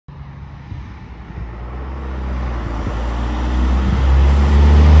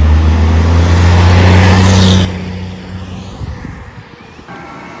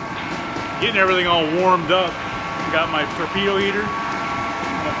getting everything all warmed up. Got my torpedo heater,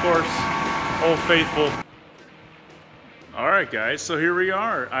 and of course, Old Faithful. All right, guys, so here we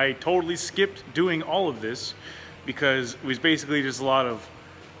are. I totally skipped doing all of this because it was basically just a lot of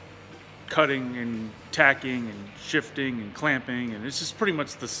cutting and tacking and shifting and clamping, and it's just pretty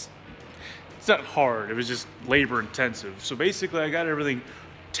much this. It's not hard, it was just labor intensive. So basically I got everything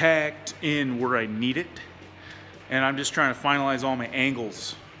tacked in where I need it, and I'm just trying to finalize all my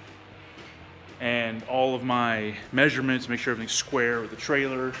angles and all of my measurements, make sure everything's square with the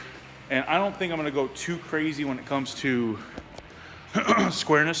trailer. And I don't think I'm gonna go too crazy when it comes to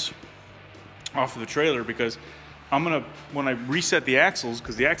squareness off of the trailer, because I'm gonna, when I reset the axles,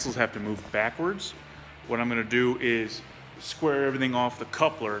 because the axles have to move backwards, what I'm gonna do is square everything off the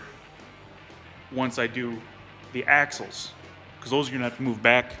coupler once I do the axles, because those are gonna have to move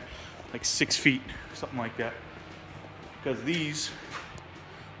back like 6 feet, something like that, because these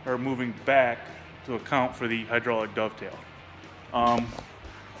are moving back to account for the hydraulic dovetail.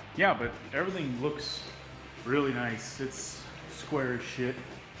 Yeah, but everything looks really nice. It's square as shit.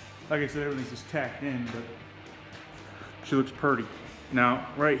 Like I said, everything's just tacked in, but she looks pretty. Now,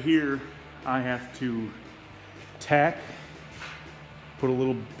 right here, I have to tack, put a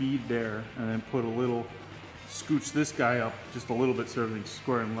little bead there, and then put a little, scooch this guy up just a little bit so everything's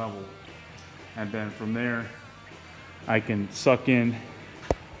square and level. And then from there, I can suck in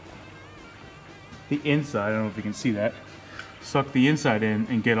the inside. I don't know if you can see that. Suck the inside in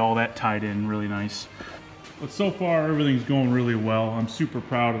and get all that tied in really nice. But so far, everything's going really well. I'm super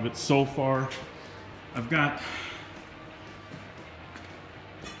proud of it so far. I've got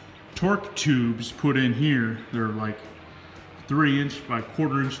torque tubes put in here. They're like 3-inch by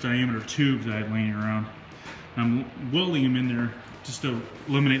 1/4-inch diameter tubes that I had laying around. I'm welding them in there just to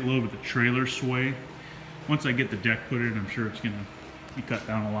eliminate a little bit of the trailer sway. Once I get the deck put in, I'm sure it's gonna be cut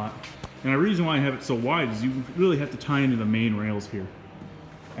down a lot. And the reason why I have it so wide is you really have to tie into the main rails here.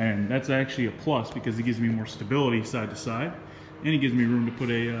 And that's actually a plus because it gives me more stability side to side, and it gives me room to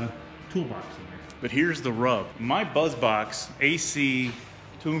put a toolbox in there. But here's the rub. My BuzzBox AC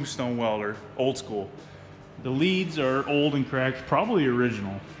tombstone welder, old school. The leads are old and cracked, probably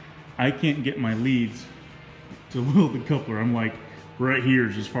original. I can't get my leads to weld the coupler. I'm like, right here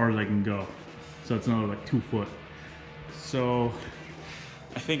is as far as I can go. So it's another like 2 foot. So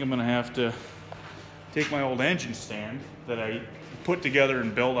I think I'm gonna have to take my old engine stand that I put together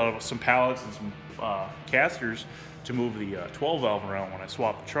and built out of some pallets and some casters to move the 12 valve around when I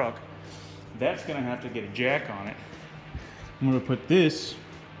swap the truck. That's gonna have to get a jack on it. I'm gonna put this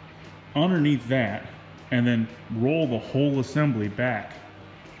underneath that and then roll the whole assembly back.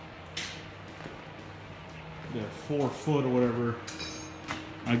 The 4 foot or whatever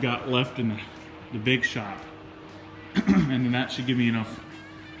I got left in the big shop. And then that should give me enough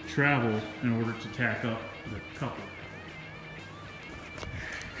travel in order to tack up the coupler.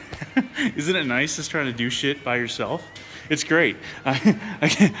 Isn't it nice just trying to do shit by yourself? It's great.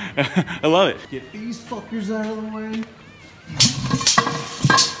 I love it. Get these fuckers out of the way.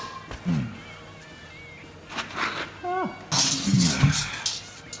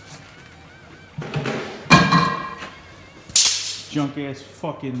 Junk ass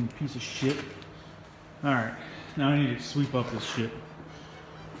fucking piece of shit. Alright, now I need to sweep up this shit.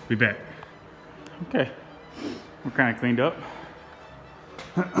 Be back. Okay, we're kind of cleaned up.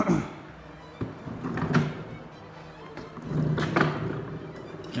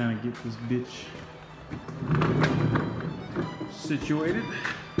 Kind of get this bitch situated.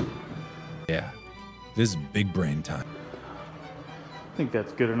 Yeah, this is big brain time. I think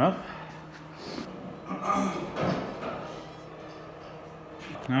that's good enough.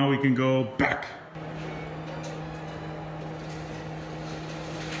 Now we can go back.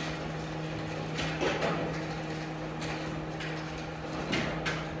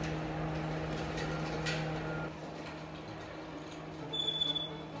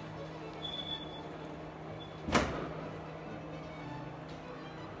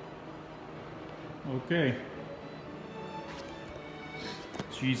 Okay.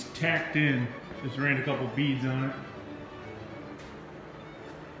 She's tacked in. Just ran a couple beads on it.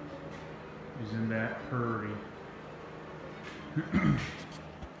 She's in that hurry.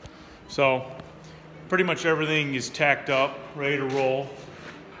 So, pretty much everything is tacked up, ready to roll.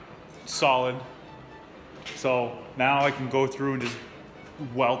 Solid. So now I can go through and just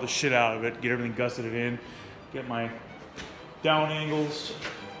weld the shit out of it, get everything gusseted in, get my down angles,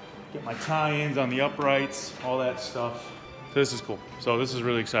 get my tie-ins on the uprights, all that stuff. So this is cool. So this is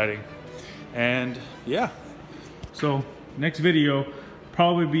really exciting. And yeah. So next video,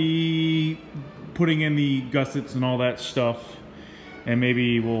 probably be putting in the gussets and all that stuff. And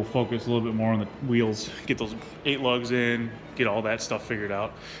maybe we'll focus a little bit more on the wheels, get those 8 lugs in, get all that stuff figured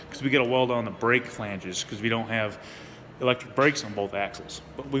out. Because we got to weld on the brake flanges because we don't have electric brakes on both axles.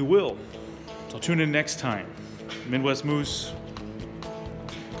 But we will. So tune in next time. Midwest Moose,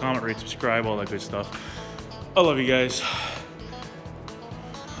 comment, rate, subscribe, all that good stuff. I love you guys.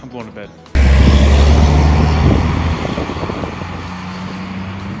 I'm going to bed.